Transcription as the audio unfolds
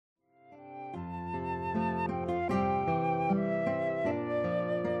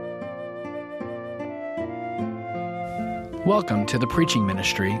Welcome to the preaching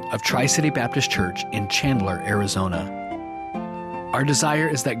ministry of Tri-City Baptist Church in Chandler, Arizona. Our desire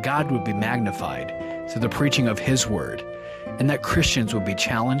is that God would be magnified through the preaching of His Word, and that Christians would be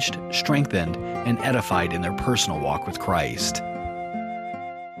challenged, strengthened, and edified in their personal walk with Christ.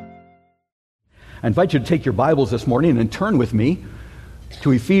 I invite you to take your Bibles this morning and turn with me to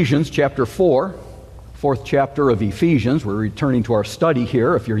Ephesians chapter 4, fourth chapter of Ephesians. We're returning to our study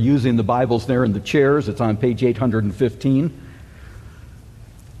here. If you're using the Bibles there in the chairs, it's on page 815.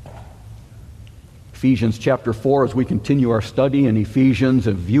 Ephesians chapter 4, as we continue our study in Ephesians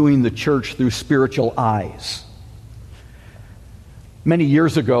and viewing the church through spiritual eyes. Many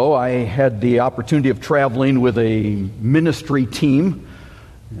years ago, I had the opportunity of traveling with a ministry team.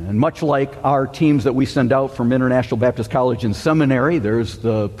 And much like our teams that we send out from International Baptist College and Seminary, there's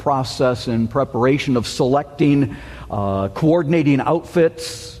the process and preparation of selecting, coordinating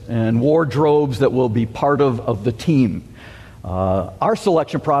outfits and wardrobes that will be part of the team. Our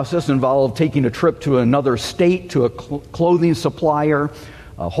selection process involved taking a trip to another state, to a clothing supplier,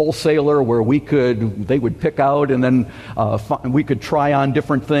 a wholesaler, where they would pick out and then we could try on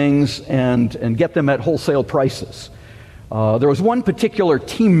different things and get them at wholesale prices. There was one particular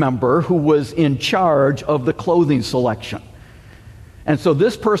team member who was in charge of the clothing selection. And so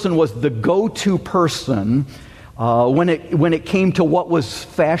this person was the go-to person when it came to what was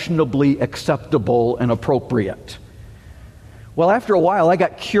fashionably acceptable and appropriate. Well, after a while, I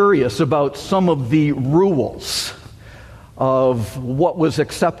got curious about some of the rules of what was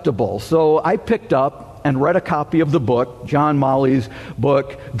acceptable. So I picked up and read a copy of the book, John Molly's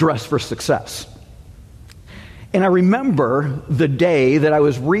book, Dress for Success. And I remember the day that I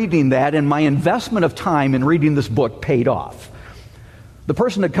was reading that, and my investment of time in reading this book paid off. The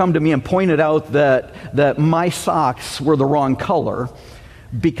person had come to me and pointed out that my socks were the wrong color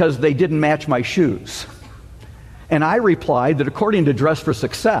because they didn't match my shoes. And I replied that according to Dress for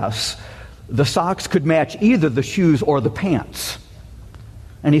Success, the socks could match either the shoes or the pants.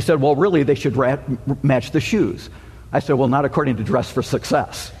 And he said, well, really, they should match the shoes. I said, well, not according to Dress for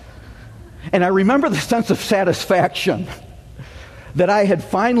Success. And I remember the sense of satisfaction that I had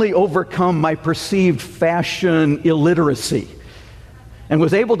finally overcome my perceived fashion illiteracy and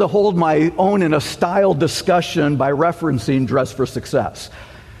was able to hold my own in a style discussion by referencing Dress for Success.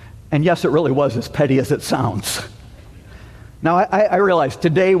 And yes, it really was as petty as it sounds. Now, I realize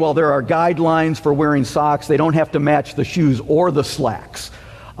today, while there are guidelines for wearing socks, they don't have to match the shoes or the slacks.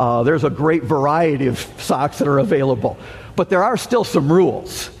 There's a great variety of socks that are available. But there are still some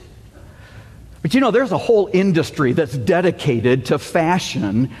rules. But there's a whole industry that's dedicated to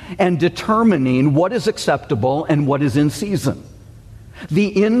fashion and determining what is acceptable and what is in season.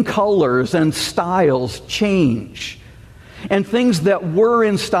 The in colors and styles change. And things that were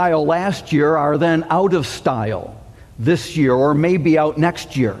in style last year are then out of style this year or maybe out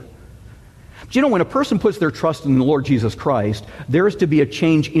next year. But when a person puts their trust in the Lord Jesus Christ, there is to be a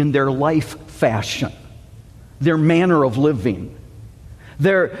change in their life fashion, their manner of living.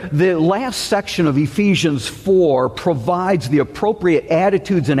 The last section of Ephesians 4 provides the appropriate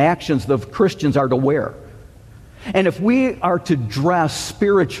attitudes and actions that Christians are to wear. And if we are to dress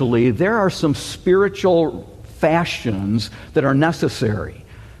spiritually, there are some spiritual fashions that are necessary.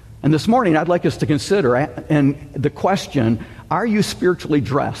 And this morning, I'd like us to consider and the question, are you spiritually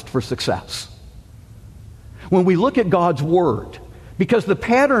dressed for success? When we look at God's Word, because the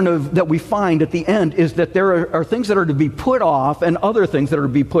pattern that we find at the end is that there are things that are to be put off and other things that are to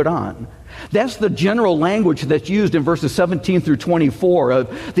be put on. That's the general language that's used in verses 17 through 24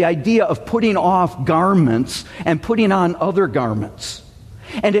 of the idea of putting off garments and putting on other garments.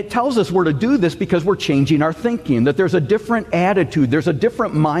 And it tells us we're to do this because we're changing our thinking, that there's a different attitude, there's a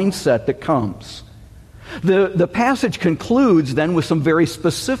different mindset that comes. The passage concludes then with some very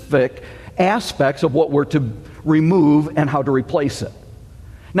specific aspects of what we're to remove and how to replace it.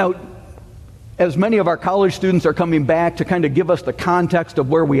 Now, as many of our college students are coming back to kind of give us the context of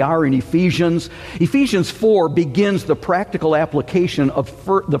where we are in Ephesians 4 begins the practical application of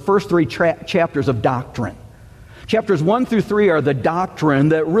the first three chapters of doctrine. Chapters 1 through 3 are the doctrine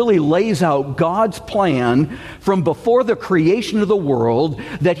that really lays out God's plan from before the creation of the world,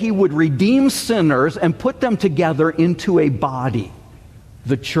 that He would redeem sinners and put them together into a body,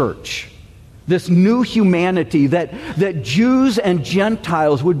 the church. This new humanity, that Jews and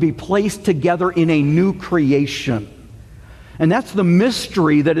Gentiles would be placed together in a new creation. And that's the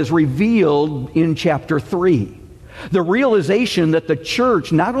mystery that is revealed in chapter 3. The realization that the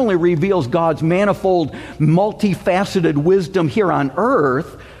church not only reveals God's manifold, multifaceted wisdom here on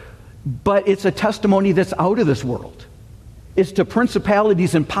earth, but it's a testimony that's out of this world. It's to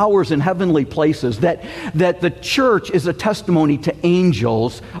principalities and powers in heavenly places, that the church is a testimony to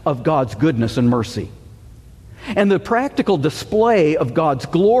angels of God's goodness and mercy. And the practical display of God's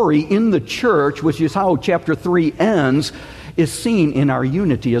glory in the church, which is how chapter 3 ends, is seen in our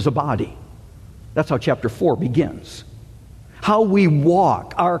unity as a body. That's how chapter 4 begins. How we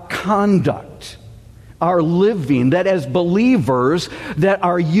walk, our conduct, our living, that as believers, that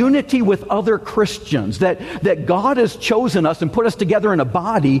our unity with other Christians, that God has chosen us and put us together in a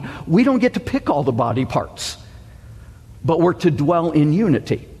body. We don't get to pick all the body parts, but we're to dwell in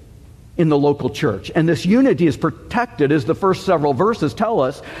unity in the local church. And this unity is protected, as the first several verses tell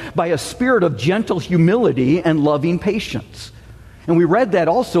us, by a spirit of gentle humility and loving patience. And we read that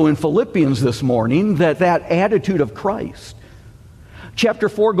also in Philippians this morning, that attitude of Christ. Chapter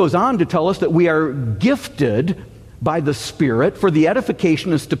 4 goes on to tell us that we are gifted by the Spirit for the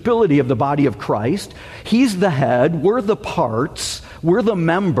edification and stability of the body of Christ. He's the head, we're the parts, we're the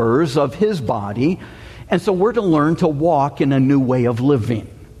members of His body, and so we're to learn to walk in a new way of living.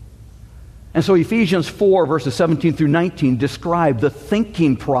 And so Ephesians 4, verses 17 through 19 describe the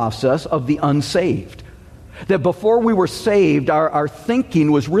thinking process of the unsaved. That before we were saved, our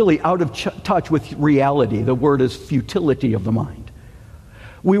thinking was really out of touch with reality. The word is futility of the mind.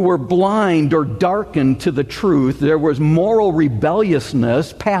 We were blind or darkened to the truth. There was moral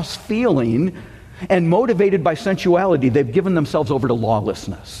rebelliousness, past feeling, and motivated by sensuality. They've given themselves over to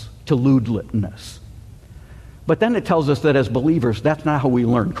lawlessness, to lewdness. But then it tells us that as believers, that's not how we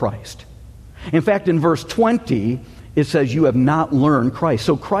learn Christ. In fact, in verse 20, it says, you have not learned Christ.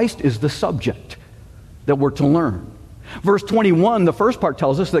 So Christ is the subject that we're to learn. Verse 21, the first part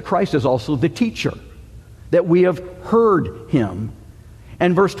tells us that Christ is also the teacher, that we have heard Him.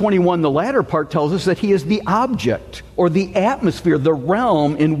 And verse 21, the latter part tells us that He is the object or the atmosphere, the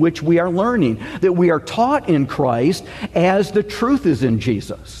realm in which we are learning, that we are taught in Christ as the truth is in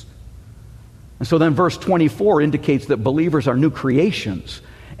Jesus. And so then verse 24 indicates that believers are new creations,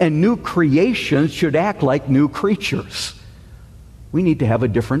 and new creations should act like new creatures. We need to have a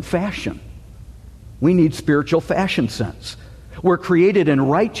different fashion. We need spiritual fashion sense. We're created in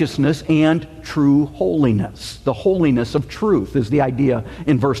righteousness and true holiness. The holiness of truth is the idea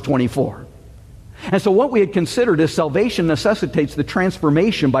in verse 24. And so what we had considered is salvation necessitates the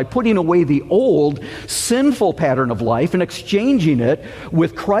transformation by putting away the old sinful pattern of life and exchanging it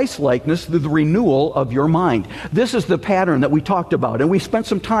with Christ-likeness through the renewal of your mind. This is the pattern that we talked about, and we spent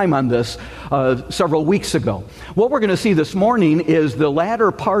some time on this several weeks ago. What we're going to see this morning is the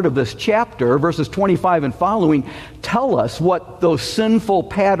latter part of this chapter, verses 25 and following, tell us what those sinful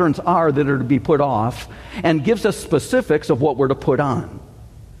patterns are that are to be put off, and gives us specifics of what we're to put on.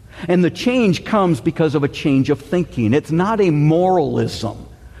 And the change comes because of a change of thinking. It's not a moralism.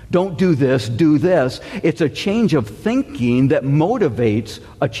 Don't do this, do this. It's a change of thinking that motivates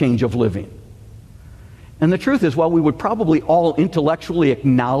a change of living. And the truth is, while we would probably all intellectually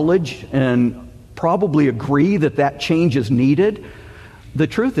acknowledge and probably agree that change is needed, the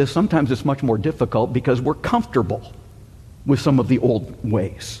truth is sometimes it's much more difficult because we're comfortable with some of the old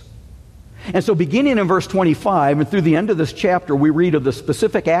ways. And so beginning in verse 25 and through the end of this chapter, we read of the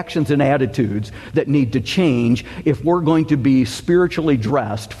specific actions and attitudes that need to change if we're going to be spiritually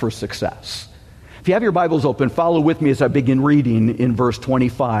dressed for success. If you have your Bibles open, follow with me as I begin reading in verse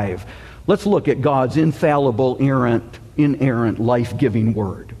 25. Let's look at God's infallible, inerrant, life-giving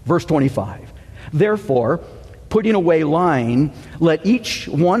word. Verse 25. Therefore, putting away lying, let each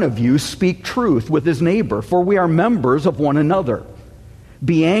one of you speak truth with his neighbor, for we are members of one another.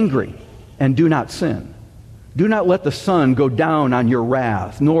 Be angry and do not sin. Do not let the sun go down on your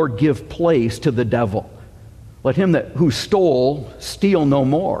wrath, nor give place to the devil. Let him who stole steal no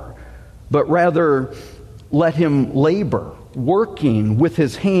more, but rather let him labor, working with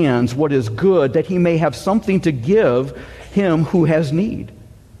his hands what is good, that he may have something to give him who has need.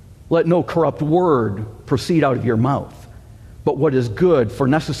 Let no corrupt word proceed out of your mouth, but what is good for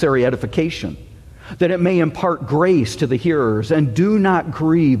necessary edification, that it may impart grace to the hearers. And do not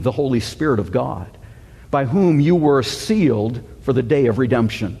grieve the Holy Spirit of God, by whom you were sealed for the day of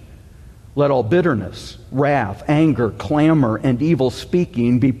redemption. Let all bitterness, wrath, anger, clamor, and evil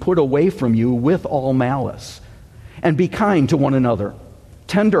speaking be put away from you with all malice. And be kind to one another,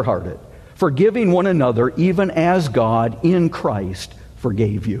 tender-hearted, forgiving one another, even as God in Christ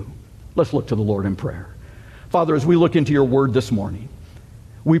forgave you. Let's look to the Lord in prayer. Father, as we look into your word this morning,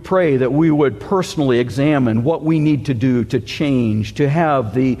 we pray that we would personally examine what we need to do to change, to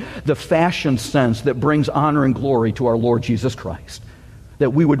have the fashion sense that brings honor and glory to our Lord Jesus Christ,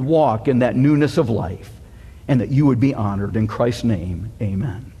 that we would walk in that newness of life, and that you would be honored. In Christ's name,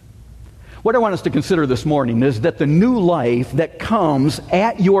 amen. What I want us to consider this morning is that the new life that comes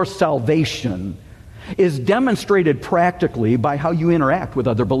at your salvation is demonstrated practically by how you interact with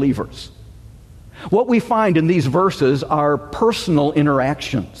other believers. What we find in these verses are personal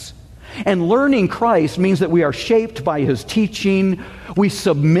interactions. And learning Christ means that we are shaped by His teaching, we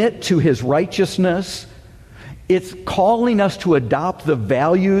submit to His righteousness. It's calling us to adopt the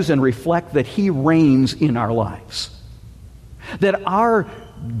values and reflect that He reigns in our lives. That our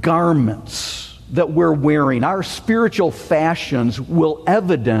garments that we're wearing, our spiritual fashions will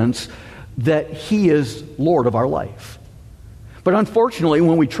evidence that He is Lord of our life. But unfortunately,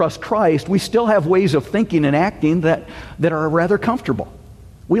 when we trust Christ, we still have ways of thinking and acting that are rather comfortable.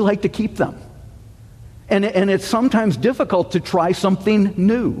 We like to keep them. And it's sometimes difficult to try something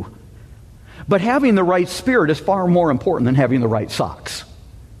new. But having the right spirit is far more important than having the right socks.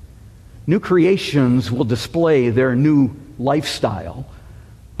 New creations will display their new lifestyle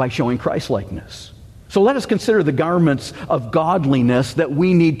by showing Christ-likeness. So let us consider the garments of godliness that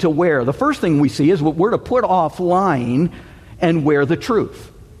we need to wear. The first thing we see is we're to put off lying and wear the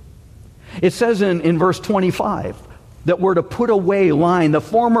truth. It says in verse 25 that we're to put away lying, the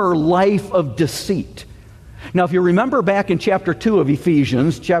former life of deceit. Now, if you remember back in chapter 2 of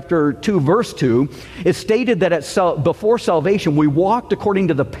Ephesians, chapter 2, verse 2, it stated that before salvation we walked according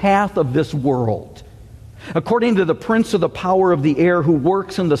to the path of this world, according to the prince of the power of the air who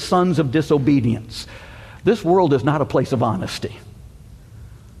works in the sons of disobedience. This world is not a place of honesty.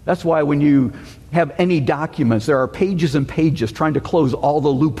 That's why when you have any documents, there are pages and pages trying to close all the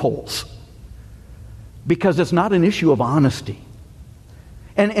loopholes, because it's not an issue of honesty.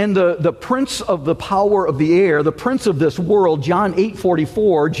 And the prince of the power of the air, the prince of this world, John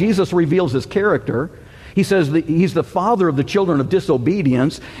 8:44, Jesus reveals his character. He says that he's the father of the children of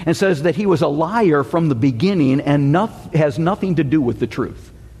disobedience, and says that he was a liar from the beginning and has nothing to do with the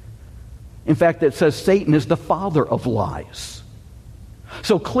truth. In fact, it says Satan is the father of lies.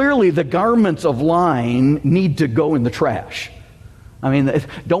 So clearly the garments of lying need to go in the trash. I mean,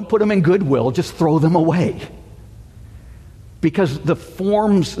 don't put them in Goodwill, just throw them away. Because the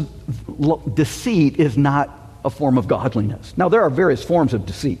forms, deceit is not a form of godliness. Now, there are various forms of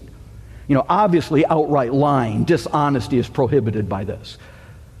deceit. You know, obviously outright lying, dishonesty is prohibited by this.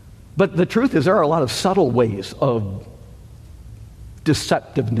 But the truth is there are a lot of subtle ways of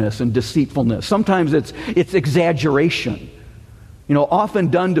deceptiveness and deceitfulness. Sometimes it's exaggeration. You know, often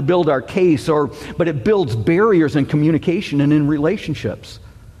done to build our case, but it builds barriers in communication and in relationships.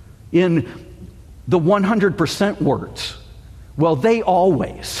 In the 100% words, well, they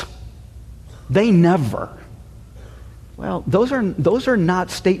always, they never. Well, those are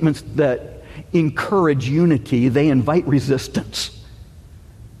not statements that encourage unity. They invite resistance.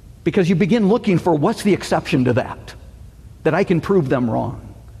 Because you begin looking for what's the exception to that I can prove them wrong.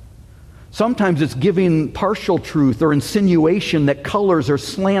 Sometimes it's giving partial truth or insinuation that colors or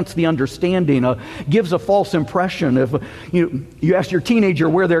slants the understanding, gives a false impression. If you ask your teenager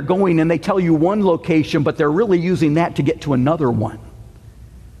where they're going and they tell you one location, but they're really using that to get to another one.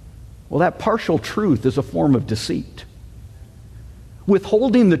 Well, that partial truth is a form of deceit.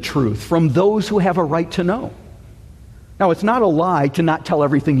 Withholding the truth from those who have a right to know. Now, it's not a lie to not tell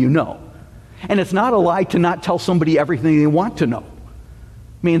everything you know. And it's not a lie to not tell somebody everything they want to know.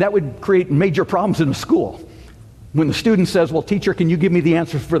 I mean, that would create major problems in a school. When the student says, well, teacher, can you give me the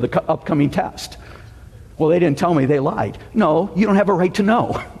answer for the upcoming test? Well, they didn't tell me, they lied. No, you don't have a right to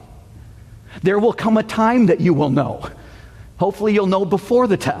know. There will come a time that you will know. Hopefully you'll know before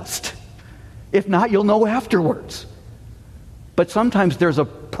the test. If not, you'll know afterwards. But sometimes there's a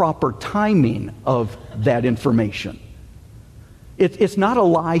proper timing of that information. It's not a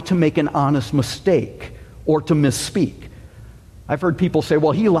lie to make an honest mistake or to misspeak. I've heard people say,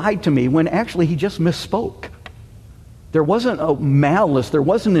 well, he lied to me, when actually he just misspoke. There wasn't a malice, there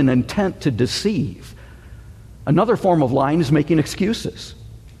wasn't an intent to deceive. Another form of lying is making excuses.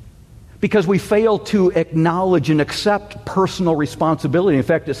 Because we fail to acknowledge and accept personal responsibility. In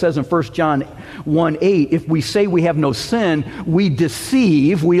fact, it says in 1 John 1:8, if we say we have no sin, we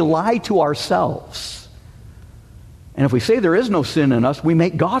deceive, we lie to ourselves. And if we say there is no sin in us, we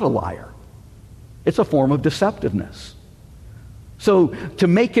make God a liar. It's a form of deceptiveness. So to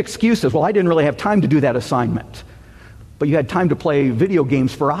make excuses, well, I didn't really have time to do that assignment, but you had time to play video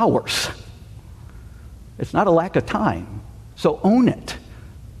games for hours. It's not a lack of time. So own it.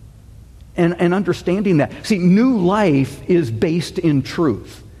 And understanding that. See, new life is based in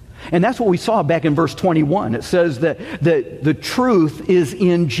truth. And that's what we saw back in verse 21. It says that the truth is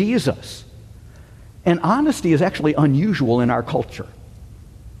in Jesus. And honesty is actually unusual in our culture.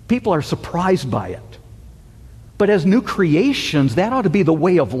 People are surprised by it. But as new creations, that ought to be the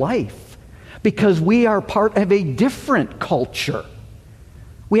way of life. because we are part of a different culture.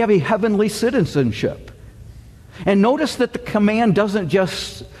 We have a heavenly citizenship. And notice that the command doesn't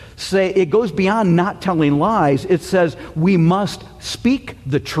just say, it goes beyond not telling lies. It says we must speak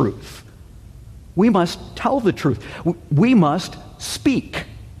the truth. We must tell the truth. We must speak.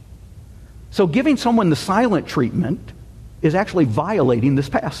 So giving someone the silent treatment is actually violating this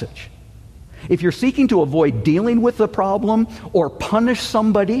passage. If you're seeking to avoid dealing with the problem or punish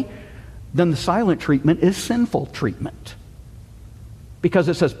somebody, then the silent treatment is sinful treatment. Because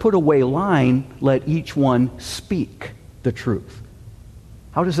it says, put away lying, let each one speak the truth.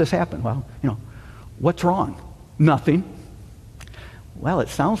 How does this happen? Well, what's wrong? Nothing. Well, it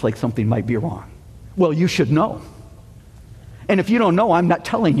sounds like something might be wrong. Well, you should know. And if you don't know, I'm not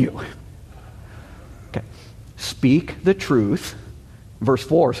telling you. Okay. Speak the truth. Verse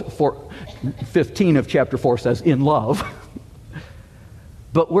 15 of chapter 4 says, in love.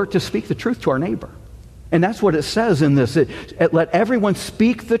 But we're to speak the truth to our neighbor. And that's what it says in this. Let everyone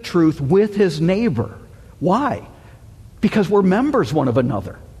speak the truth with his neighbor. Why? Because we're members one of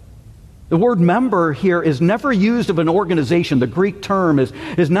another. The word member here is never used of an organization. The Greek term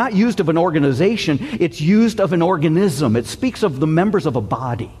is not used of an organization. It's used of an organism. It speaks of the members of a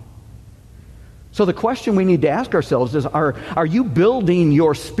body. So the question we need to ask ourselves is, are you building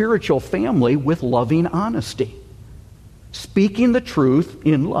your spiritual family with loving honesty? Speaking the truth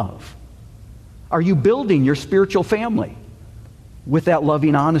in love. Are you building your spiritual family with that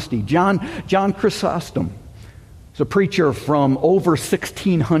loving honesty? John Chrysostom is a preacher from over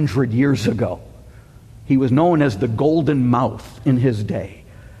 1,600 years ago. He was known as the Golden Mouth in his day.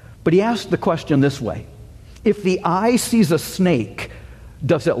 But he asked the question this way: if the eye sees a snake,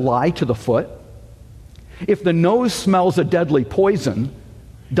 does it lie to the foot? If the nose smells a deadly poison,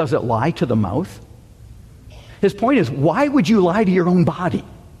 does it lie to the mouth? His point is, why would you lie to your own body?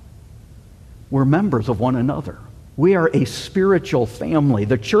 We're members of one another. We are a spiritual family.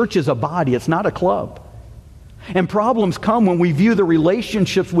 The church is a body. It's not a club. And problems come when we view the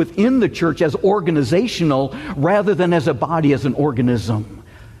relationships within the church as organizational rather than as a body, as an organism.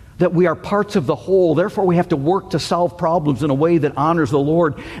 That we are parts of the whole. Therefore, we have to work to solve problems in a way that honors the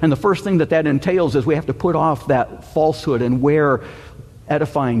Lord. And the first thing that entails is we have to put off that falsehood and wear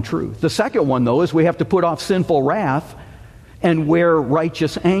edifying truth. The second one, though, is we have to put off sinful wrath and wear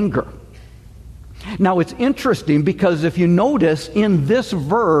righteous anger. Now, it's interesting because if you notice in this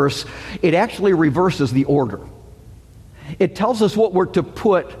verse, it actually reverses the order. It tells us what we're to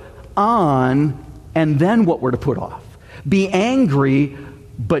put on and then what we're to put off. Be angry,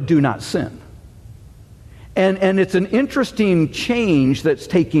 but do not sin. And it's an interesting change that's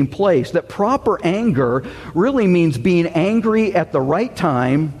taking place, that proper anger really means being angry at the right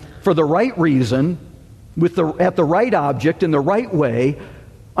time, for the right reason, at the right object, in the right way,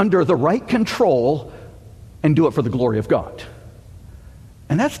 under the right control, and do it for the glory of God.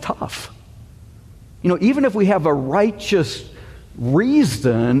 And that's tough. Even if we have a righteous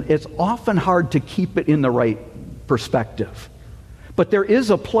reason, it's often hard to keep it in the right perspective. But there is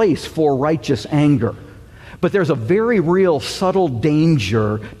a place for righteous anger. But there's a very real subtle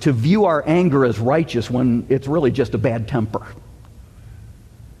danger to view our anger as righteous when it's really just a bad temper.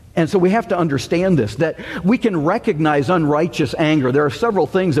 And so we have to understand this, that we can recognize unrighteous anger. There are several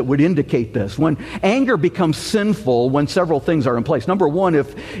things that would indicate this. When anger becomes sinful, when several things are in place. Number one,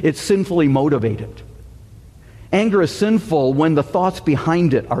 if it's sinfully motivated. Anger is sinful when the thoughts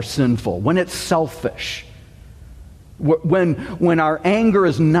behind it are sinful, when it's selfish. When our anger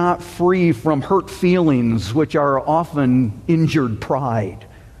is not free from hurt feelings, which are often injured pride.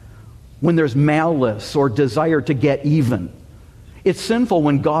 When there's malice or desire to get even. It's sinful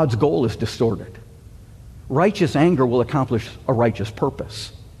when God's goal is distorted. Righteous anger will accomplish a righteous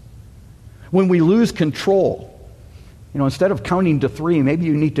purpose. When we lose control, instead of counting to 3, maybe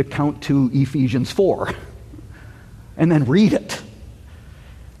you need to count to Ephesians 4 and then read it.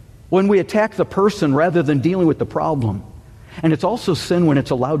 When we attack the person rather than dealing with the problem. And it's also sin when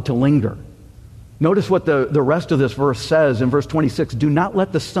it's allowed to linger. Notice what the rest of this verse says in verse 26. Do not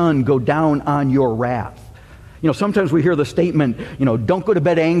let the sun go down on your wrath. Sometimes we hear the statement, don't go to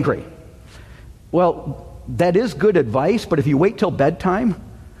bed angry. Well, that is good advice, but if you wait till bedtime,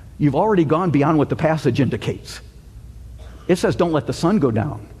 you've already gone beyond what the passage indicates. It says don't let the sun go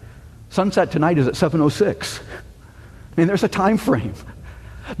down. Sunset tonight is at 7:06. There's a time frame.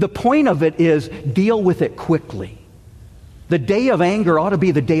 The point of it is deal with it quickly. The day of anger ought to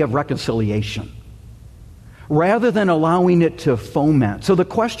be the day of reconciliation, rather than allowing it to foment. So the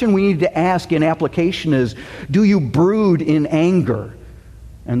question we need to ask in application is, do you brood in anger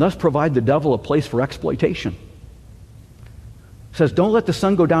and thus provide the devil a place for exploitation? It says, don't let the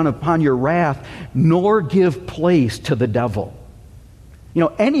sun go down upon your wrath, nor give place to the devil. You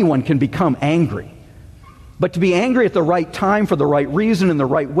know, anyone can become angry. But to be angry at the right time, for the right reason, in the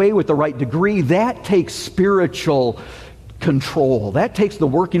right way, with the right degree, that takes spiritual control. That takes the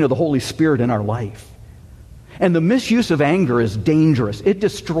working of the Holy Spirit in our life. And the misuse of anger is dangerous. It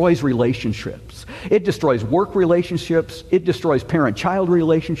destroys relationships. It destroys work relationships. It destroys parent-child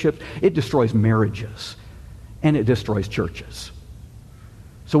relationships. It destroys marriages. And it destroys churches.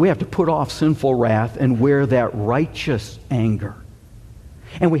 So we have to put off sinful wrath and wear that righteous anger.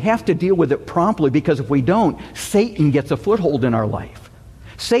 And we have to deal with it promptly, because if we don't, Satan gets a foothold in our life.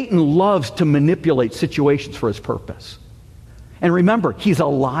 Satan loves to manipulate situations for his purpose. And remember, he's a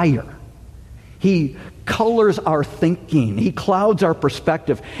liar. He colors our thinking. He clouds our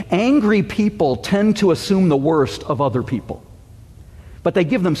perspective. Angry people tend to assume the worst of other people, but they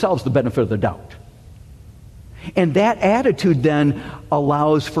give themselves the benefit of the doubt. And that attitude then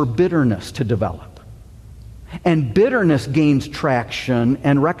allows for bitterness to develop. And bitterness gains traction,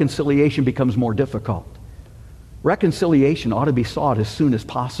 and reconciliation becomes more difficult. Reconciliation ought to be sought as soon as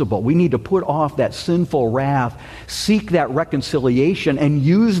possible. We need to put off that sinful wrath, seek that reconciliation, and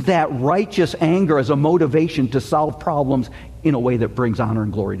use that righteous anger as a motivation to solve problems in a way that brings honor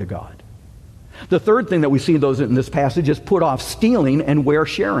and glory to God. The third thing that we see in this passage is put off stealing and wear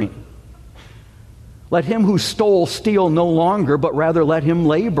sharing. Let him who stole steal no longer, but rather let him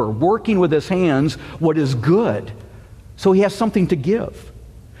labor, working with his hands what is good, so he has something to give.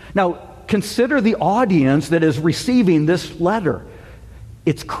 Now, consider the audience that is receiving this letter.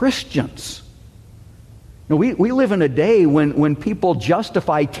 It's Christians. Now, we live in a day when people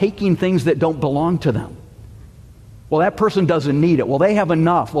justify taking things that don't belong to them. Well, that person doesn't need it. Well, they have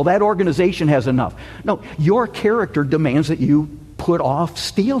enough. Well, that organization has enough. No, your character demands that you put off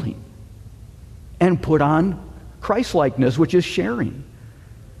stealing and put on Christ-likeness, which is sharing.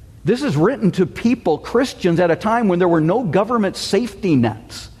 This is written to people, Christians, at a time when there were no government safety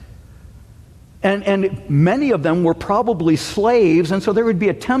nets. And many of them were probably slaves, and so there would be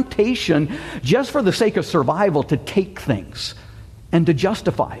a temptation, just for the sake of survival, to take things and to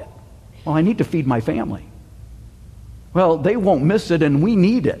justify it. Well, I need to feed my family. Well, they won't miss it, and we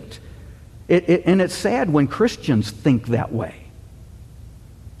need it. And it's sad when Christians think that way.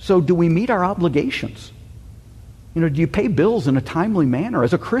 So do we meet our obligations? You know, do you pay bills in a timely manner?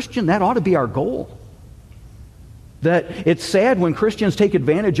 As a Christian, that ought to be our goal. That it's sad when Christians take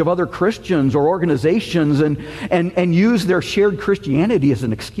advantage of other Christians or organizations and use their shared Christianity as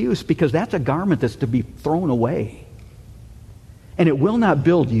an excuse, because that's a garment that's to be thrown away. And it will not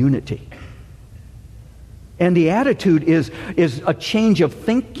build unity. And the attitude is a change of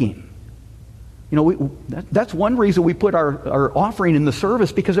thinking. You know, that's one reason we put our offering in the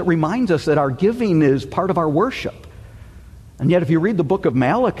service, because it reminds us that our giving is part of our worship. And yet if you read the book of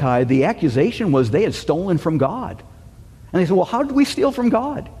Malachi, the accusation was they had stolen from God. And they said, well, how did we steal from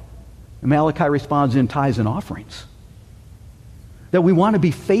God? And Malachi responds in tithes and offerings. That we want to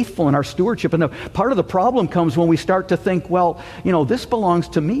be faithful in our stewardship. And part of the problem comes when we start to think, well, you know, this belongs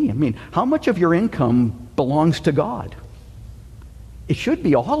to me. I mean, how much of your income belongs to God? It should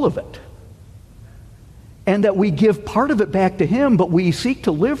be all of it. And that we give part of it back to Him, but we seek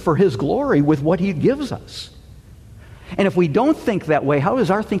to live for His glory with what He gives us. And if we don't think that way, how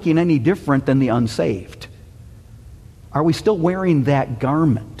is our thinking any different than the unsaved? Are we still wearing that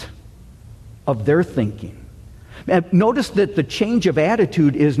garment of their thinking? And notice that the change of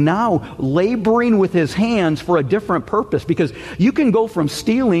attitude is now laboring with his hands for a different purpose, because you can go from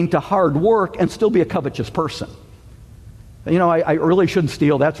stealing to hard work and still be a covetous person. You know, I really shouldn't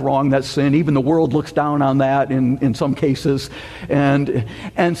steal. That's wrong. That's sin. Even the world looks down on that in some cases. And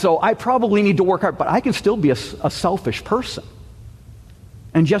so I probably need to work hard, but I can still be a selfish person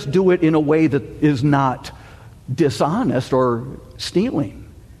and just do it in a way that is not dishonest or stealing.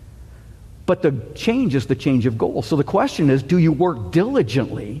 But the change is the change of goal. So the question is, do you work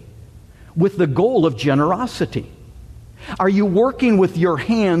diligently with the goal of generosity? Are you working with your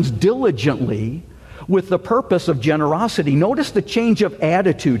hands diligently with the purpose of generosity? Notice the change of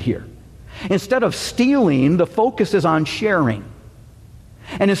attitude here. Instead of stealing, the focus is on sharing.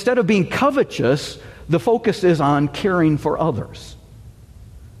 And instead of being covetous, the focus is on caring for others.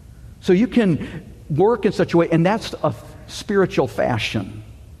 So you can work in such a way, and that's a spiritual fashion,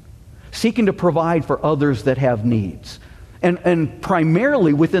 seeking to provide for others that have needs, and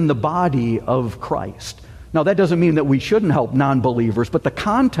primarily within the body of Christ. Now, that doesn't mean that we shouldn't help non-believers, but the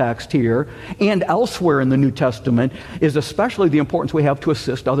context here and elsewhere in the New Testament is especially the importance we have to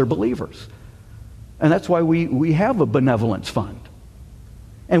assist other believers. And that's why we have a benevolence fund.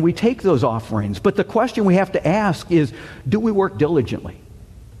 And we take those offerings. But the question we have to ask is, do we work diligently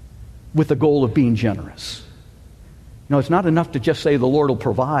with the goal of being generous? No, it's not enough to just say the Lord will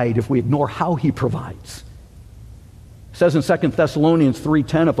provide if we ignore how he provides. It says in 2 Thessalonians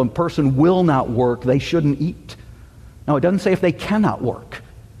 3:10, if a person will not work, they shouldn't eat. Now, it doesn't say if they cannot work,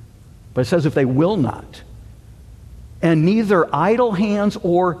 but it says if they will not. And neither idle hands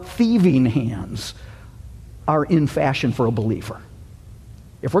or thieving hands are in fashion for a believer.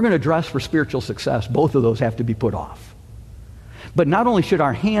 If we're going to dress for spiritual success, both of those have to be put off. But not only should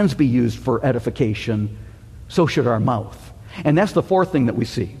our hands be used for edification, so should our mouth. And that's the fourth thing that we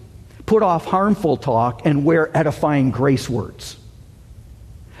see. Put off harmful talk and wear edifying grace words.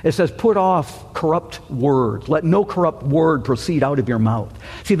 It says, put off corrupt words. Let no corrupt word proceed out of your mouth.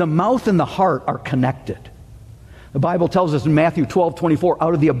 See, the mouth and the heart are connected. The Bible tells us in Matthew 12:24,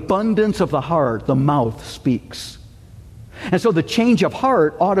 out of the abundance of the heart, the mouth speaks. And so the change of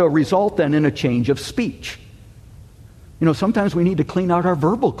heart ought to result then in a change of speech. You know, sometimes we need to clean out our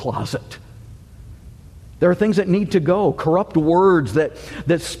verbal closet. There are things that need to go. Corrupt words that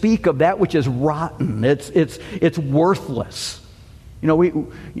speak of that which is rotten. It's worthless. You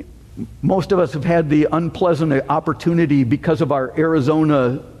know, most of us have had the unpleasant opportunity because of our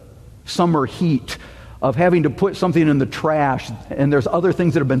Arizona summer heat of having to put something in the trash, and there's other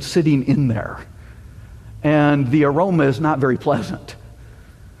things that have been sitting in there. And the aroma is not very pleasant.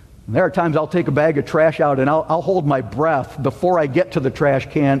 And there are times I'll take a bag of trash out and I'll hold my breath before I get to the trash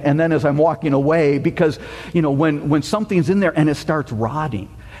can, and then as I'm walking away, because, you know, when something's in there and it starts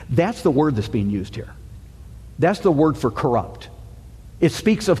rotting, that's the word that's being used here. That's the word for corrupt. It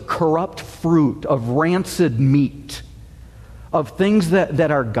speaks of corrupt fruit, of rancid meat, of things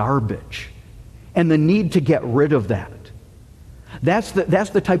that are garbage, and the need to get rid of that. That's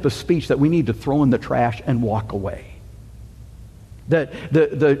the type of speech that we need to throw in the trash and walk away.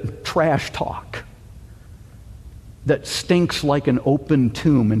 The trash talk that stinks like an open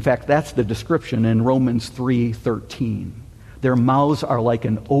tomb. In fact, that's the description in Romans 3:13. Their mouths are like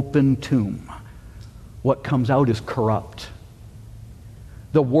an open tomb. What comes out is corrupt.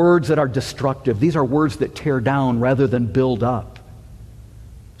 The words that are destructive, these are words that tear down rather than build up.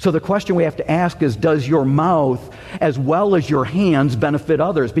 So the question we have to ask is, does your mouth as well as your hands benefit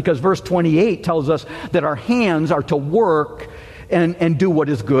others? Because verse 28 tells us that our hands are to work and do what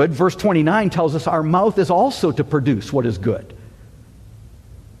is good. Verse 29 tells us our mouth is also to produce what is good.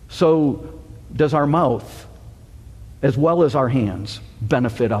 So does our mouth as well as our hands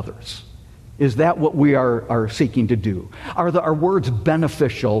benefit others? Is that what we are seeking to do? Are our words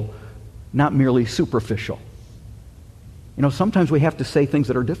beneficial, not merely superficial? You know, sometimes we have to say things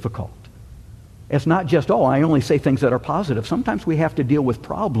that are difficult. It's not just, I only say things that are positive. Sometimes we have to deal with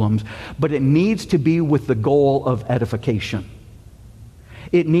problems, but it needs to be with the goal of edification.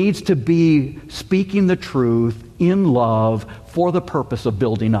 It needs to be speaking the truth in love for the purpose of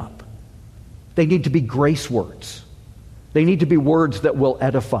building up. They need to be grace words. They need to be words that will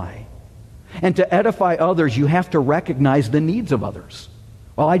edify. And to edify others, you have to recognize the needs of others.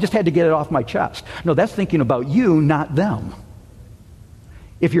 Well, I just had to get it off my chest. No, that's thinking about you, not them.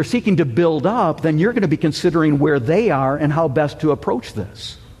 If you're seeking to build up, then you're going to be considering where they are and how best to approach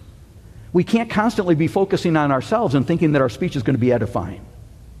this. We can't constantly be focusing on ourselves and thinking that our speech is going to be edifying.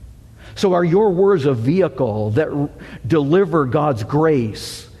 So are your words a vehicle that deliver God's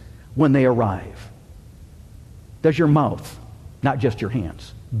grace when they arrive? Does your mouth, not just your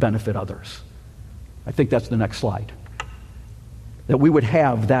hands, benefit others? I think that's the next slide. That we would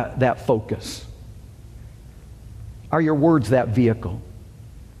have that focus. Are your words that vehicle?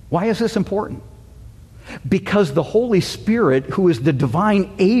 Why is this important? Because the Holy Spirit, who is the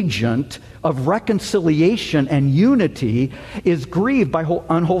divine agent of reconciliation and unity, is grieved by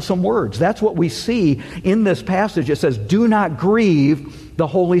unwholesome words. That's what we see in this passage. It says, do not grieve the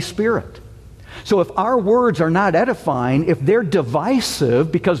Holy Spirit. So if our words are not edifying, if they're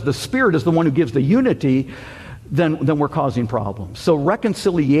divisive, because the Spirit is the one who gives the unity, then we're causing problems. So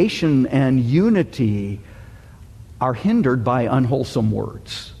reconciliation and unity are hindered by unwholesome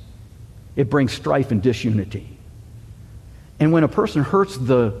words. It brings strife and disunity. And when a person hurts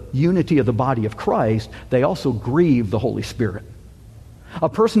the unity of the body of Christ, they also grieve the Holy Spirit. A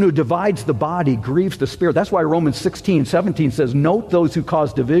person who divides the body grieves the Spirit. That's why Romans 16:17 says, note those who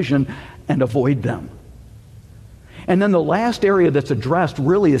cause division and avoid them. And then the last area that's addressed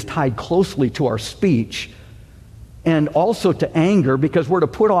really is tied closely to our speech and also to anger, because we're to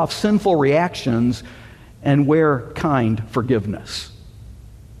put off sinful reactions and wear kind forgiveness.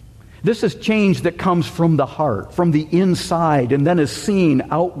 This is change that comes from the heart, from the inside, and then is seen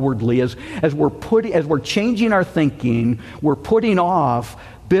outwardly as we're changing our thinking, we're putting off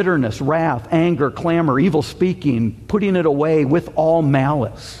bitterness, wrath, anger, clamor, evil speaking, putting it away with all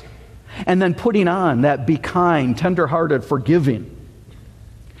malice. And then putting on that be kind, tender-hearted, forgiving.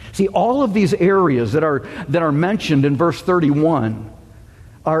 See, all of these areas that are mentioned in verse 31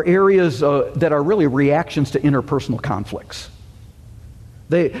 are areas that are really reactions to interpersonal conflicts.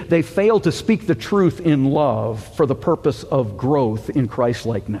 They fail to speak the truth in love for the purpose of growth in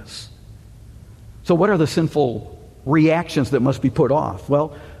Christ-likeness. So what are the sinful reactions that must be put off?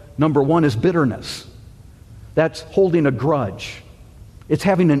 Well, number one is bitterness. That's holding a grudge. It's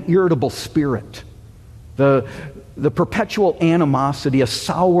having an irritable spirit. The perpetual animosity, a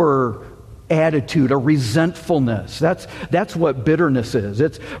sour attitude, a resentfulness. That's what bitterness is.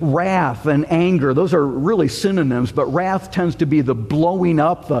 It's wrath and anger. Those are really synonyms, but wrath tends to be the blowing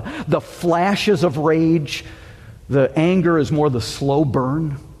up, the flashes of rage. The anger is more the slow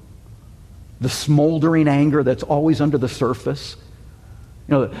burn, the smoldering anger that's always under the surface.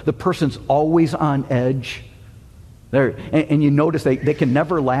 You know, the person's always on edge. And you notice they can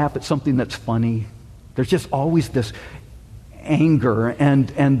never laugh at something that's funny. There's just always this anger, and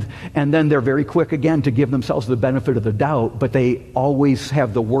then they're very quick again to give themselves the benefit of the doubt, but they always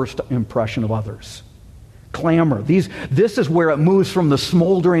have the worst impression of others. Clamor. This is where it moves from the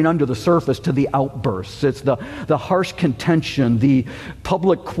smoldering under the surface to the outbursts. It's the harsh contention, the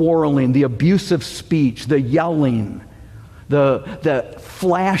public quarreling, the abusive speech, the yelling, the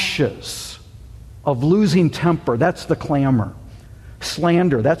flashes of losing temper. That's the clamor.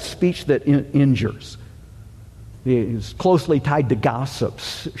 Slander. That's speech that injures. Is closely tied to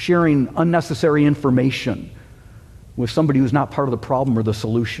gossips, sharing unnecessary information with somebody who's not part of the problem or the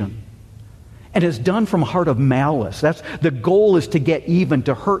solution. And it's done from a heart of malice. The goal is to get even,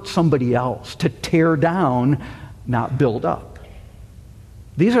 to hurt somebody else, to tear down, not build up.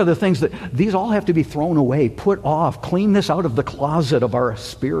 These are the things these all have to be thrown away, put off, clean this out of the closet of our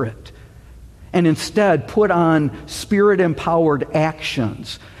spirit. And instead put on Spirit-empowered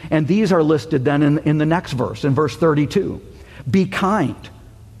actions. And these are listed then in the next verse, in verse 32. Be kind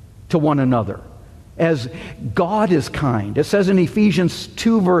to one another, as God is kind. It says in Ephesians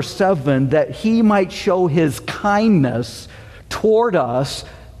 2, verse 7, that He might show His kindness toward us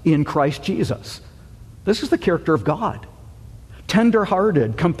in Christ Jesus. This is the character of God.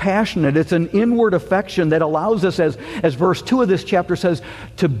 Tender-hearted, compassionate. It's an inward affection that allows us, as verse 2 of this chapter says,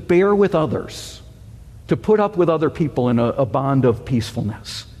 to bear with others, to put up with other people in a bond of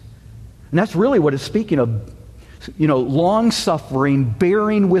peacefulness. And that's really what it's speaking of, long-suffering,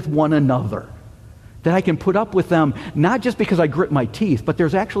 bearing with one another. That I can put up with them, not just because I grit my teeth, but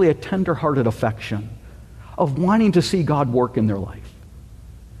there's actually a tender-hearted affection of wanting to see God work in their life.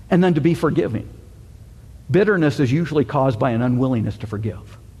 And then to be forgiving. Bitterness is usually caused by an unwillingness to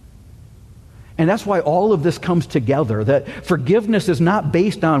forgive. And that's why all of this comes together, that forgiveness is not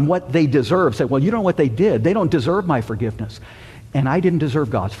based on what they deserve. Say, well, you know what they did. They don't deserve my forgiveness. And I didn't deserve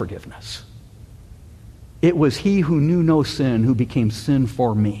God's forgiveness. It was He who knew no sin who became sin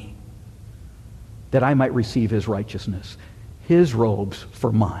for me, that I might receive His righteousness, His robes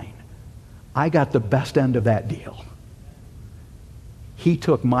for mine. I got the best end of that deal. He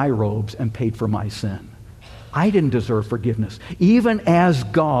took my robes and paid for my sin. I didn't deserve forgiveness, even as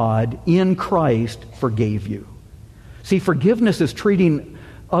God in Christ forgave you. See, forgiveness is treating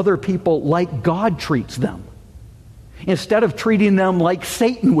other people like God treats them, instead of treating them like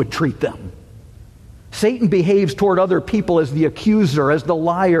Satan would treat them. Satan behaves toward other people as the accuser, as the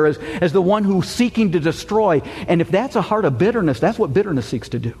liar, as the one who's seeking to destroy. And if that's a heart of bitterness, that's what bitterness seeks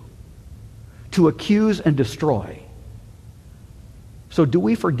to do, to accuse and destroy. So do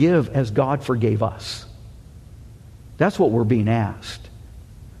we forgive as God forgave us? That's what we're being asked.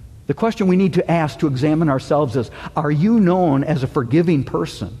 The question we need to ask to examine ourselves is, are you known as a forgiving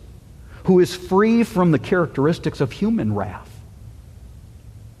person who is free from the characteristics of human wrath?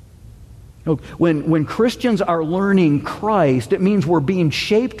 When Christians are learning Christ, it means we're being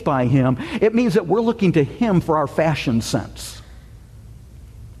shaped by Him. It means that we're looking to Him for our fashion sense.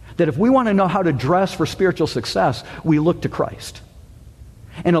 That if we want to know how to dress for spiritual success, we look to Christ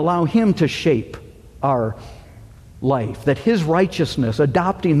and allow Him to shape our life, that His righteousness,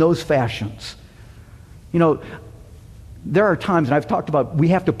 adopting those fashions. There are times, and I've talked about, we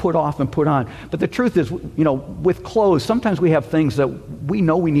have to put off and put on, but the truth is, with clothes, sometimes we have things that we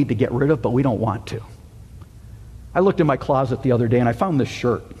know we need to get rid of, but we don't want to. I looked in my closet the other day and I found this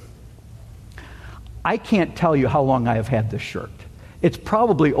shirt. I can't tell you how long I have had this shirt. It's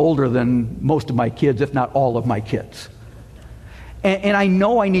probably older than most of my kids, if not all of my kids. And I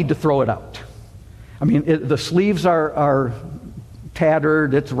know I need to throw it out. I mean, the sleeves are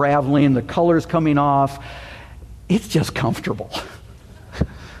tattered, it's raveling, the color's coming off. It's just comfortable.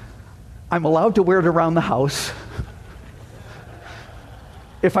 I'm allowed to wear it around the house.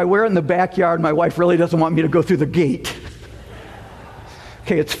 If I wear it in the backyard, my wife really doesn't want me to go through the gate.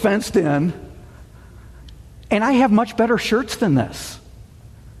 Okay, it's fenced in. And I have much better shirts than this.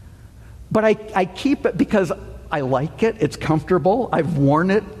 But I keep it because I like it. It's comfortable. I've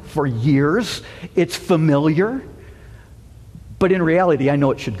worn it for years. It's familiar. But in reality, I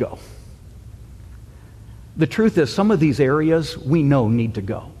know it should go. The truth is, some of these areas we know need to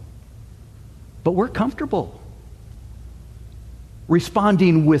go. But we're comfortable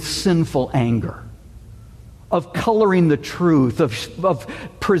responding with sinful anger, of coloring the truth, of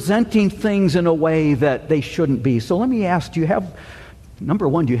presenting things in a way that they shouldn't be. So let me ask, number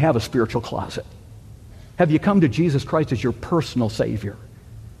one, do you have a spiritual closet? Have you come to Jesus Christ as your personal Savior?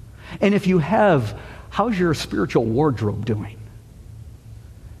 And if you have, how's your spiritual wardrobe doing?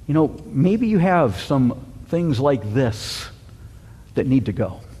 You know, maybe you have some things like this that need to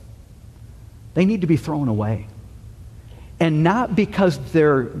go. They need to be thrown away. And not because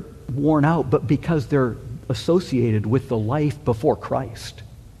they're worn out, but because they're associated with the life before Christ.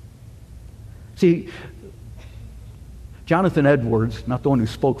 See, Jonathan Edwards, not the one who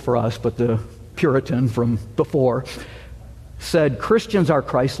spoke for us, but the Puritan from before, said, Christians are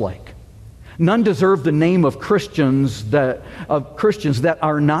Christ-like. None deserve the name of Christians that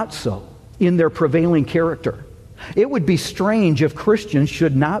are not so in their prevailing character. It would be strange if Christians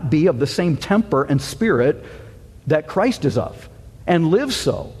should not be of the same temper and spirit that Christ is of, and live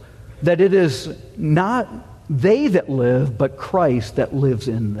so, that it is not they that live, but Christ that lives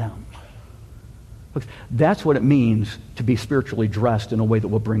in them. Look, that's what it means to be spiritually dressed in a way that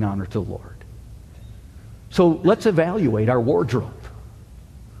will bring honor to the Lord. So let's evaluate our wardrobe.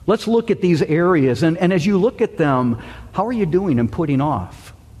 Let's look at these areas, and as you look at them, how are you doing in putting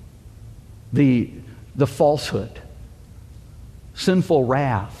off the falsehood, sinful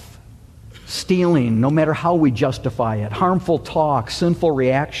wrath, stealing, no matter how we justify it, harmful talk, sinful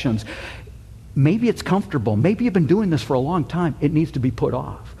reactions? Maybe it's comfortable. Maybe you've been doing this for a long time. It needs to be put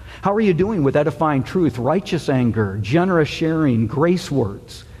off. How are you doing with edifying truth, righteous anger, generous sharing, grace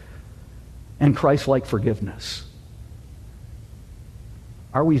words, and Christ-like forgiveness?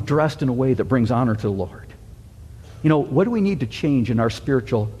 Are we dressed in a way that brings honor to the Lord? You know, what do we need to change in our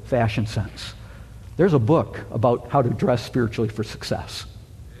spiritual fashion sense? There's a book about how to dress spiritually for success.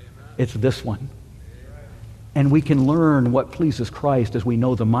 It's this one. And we can learn what pleases Christ as we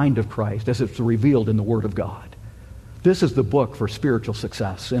know the mind of Christ, as it's revealed in the Word of God. This is the book for spiritual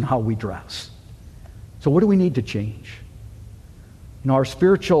success in how we dress. So what do we need to change? You know, our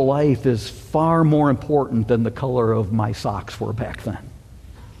spiritual life is far more important than the color of my socks were back then.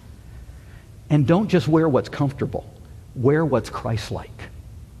 And don't just wear what's comfortable. Wear what's Christ-like.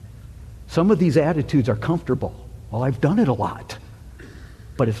 Some of these attitudes are comfortable. Well, I've done it a lot.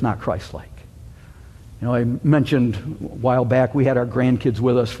 But it's not Christ-like. You know, I mentioned a while back we had our grandkids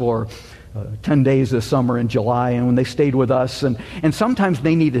with us for 10 days this summer in July, and when they stayed with us, and sometimes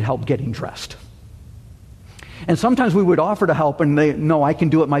they needed help getting dressed. And sometimes we would offer to help, and no, I can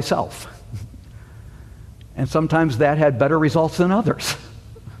do it myself. And sometimes that had better results than others.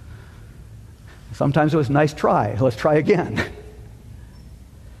 Sometimes it was, nice try, let's try again.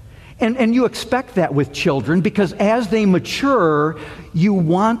 And you expect that with children because as they mature, you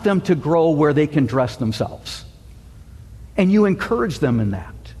want them to grow where they can dress themselves. And you encourage them in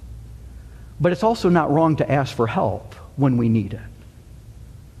that. But it's also not wrong to ask for help when we need it.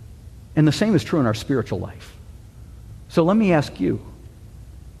 And the same is true in our spiritual life. So let me ask you,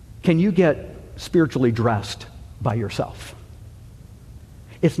 can you get spiritually dressed by yourself?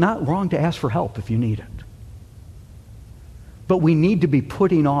 It's not wrong to ask for help if you need it. But we need to be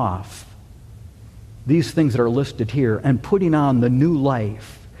putting off these things that are listed here and putting on the new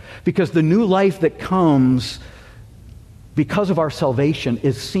life. Because the new life that comes because of our salvation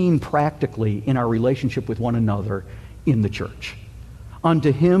is seen practically in our relationship with one another in the church.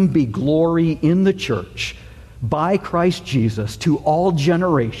 Unto him be glory in the church by Christ Jesus to all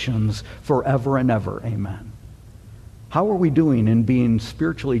generations forever and ever. Amen. How are we doing in being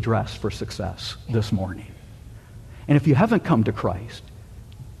spiritually dressed for success this morning? And if you haven't come to Christ,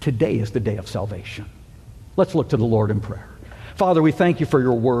 today is the day of salvation. Let's look to the Lord in prayer. Father, we thank you for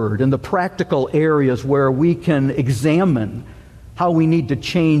your word and the practical areas where we can examine how we need to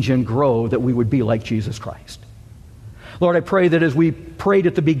change and grow that we would be like Jesus Christ. Lord, I pray that as we prayed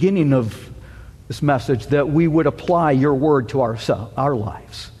at the beginning of this message, that we would apply your word to our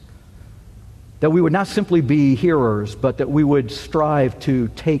lives. That we would not simply be hearers, but that we would strive to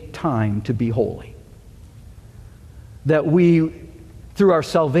take time to be holy. That we, through our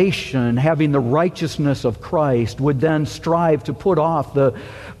salvation, having the righteousness of Christ, would then strive to put off the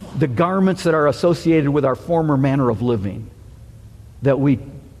the garments that are associated with our former manner of living, that we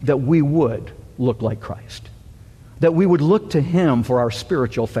would look like Christ, that we would look to Him for our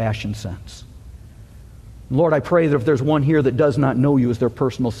spiritual fashion sense. Lord, I pray that if there's one here that does not know You as their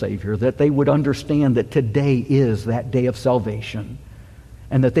personal Savior, that they would understand that today is that day of salvation,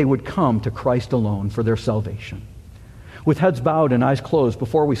 and that they would come to Christ alone for their salvation. With heads bowed and eyes closed,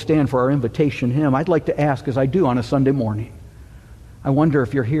 before we stand for our invitation hymn, I'd like to ask, as I do on a Sunday morning, I wonder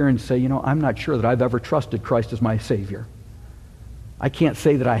if you're here and say, I'm not sure that I've ever trusted Christ as my Savior. I can't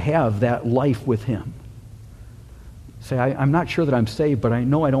say that I have that life with Him. Say, I'm not sure that I'm saved, but I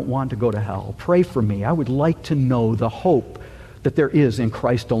know I don't want to go to hell. Pray for me. I would like to know the hope that there is in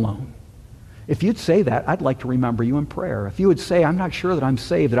Christ alone. If you'd say that, I'd like to remember you in prayer. If you would say, I'm not sure that I'm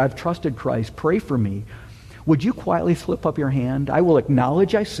saved, that I've trusted Christ, pray for me. Would you quietly slip up your hand? I will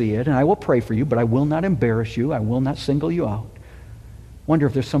acknowledge I see it, and I will pray for you, but I will not embarrass you. I will not single you out. Wonder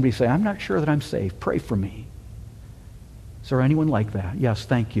if there's somebody say, I'm not sure that I'm saved. Pray for me. Is there anyone like that? Yes,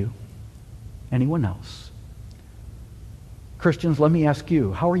 thank you. Anyone else? Christians, let me ask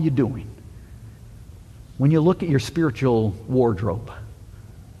you, how are you doing? When you look at your spiritual wardrobe,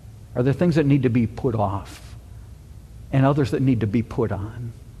 are there things that need to be put off and others that need to be put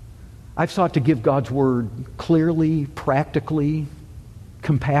on? I've sought to give God's Word clearly, practically,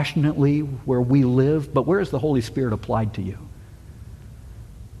 compassionately where we live, but where is the Holy Spirit applied to you?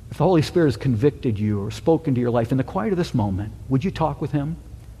 If the Holy Spirit has convicted you or spoken to your life in the quiet of this moment, would you talk with Him?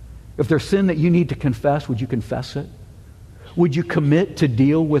 If there's sin that you need to confess, would you confess it? Would you commit to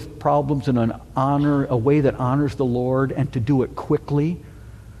deal with problems in a way that honors the Lord, and to do it quickly,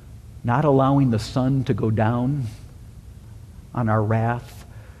 not allowing the sun to go down on our wrath,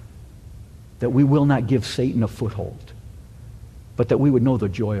 that we will not give Satan a foothold, but that we would know the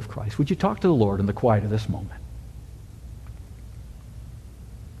joy of Christ? Would you talk to the Lord in the quiet of this moment?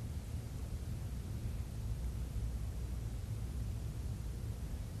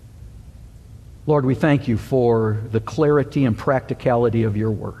 Lord, we thank You for the clarity and practicality of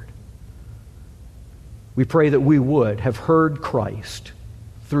Your Word. We pray that we would have heard Christ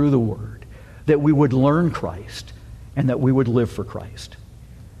through the Word, that we would learn Christ, and that we would live for Christ.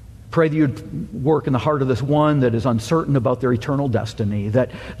 Pray that You'd work in the heart of this one that is uncertain about their eternal destiny,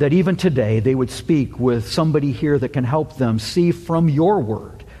 that even today they would speak with somebody here that can help them see from Your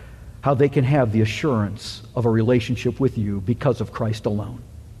Word how they can have the assurance of a relationship with You because of Christ alone.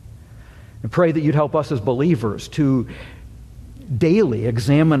 And pray that You'd help us as believers to daily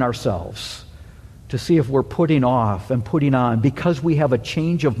examine ourselves to see if we're putting off and putting on because we have a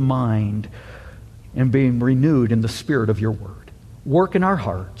change of mind and being renewed in the spirit of Your Word. Work in our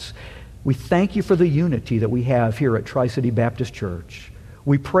hearts. We thank You for the unity that we have here at Tri-City Baptist Church.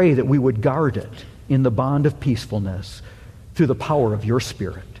 We pray that we would guard it in the bond of peacefulness through the power of Your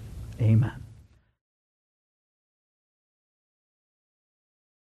Spirit. Amen.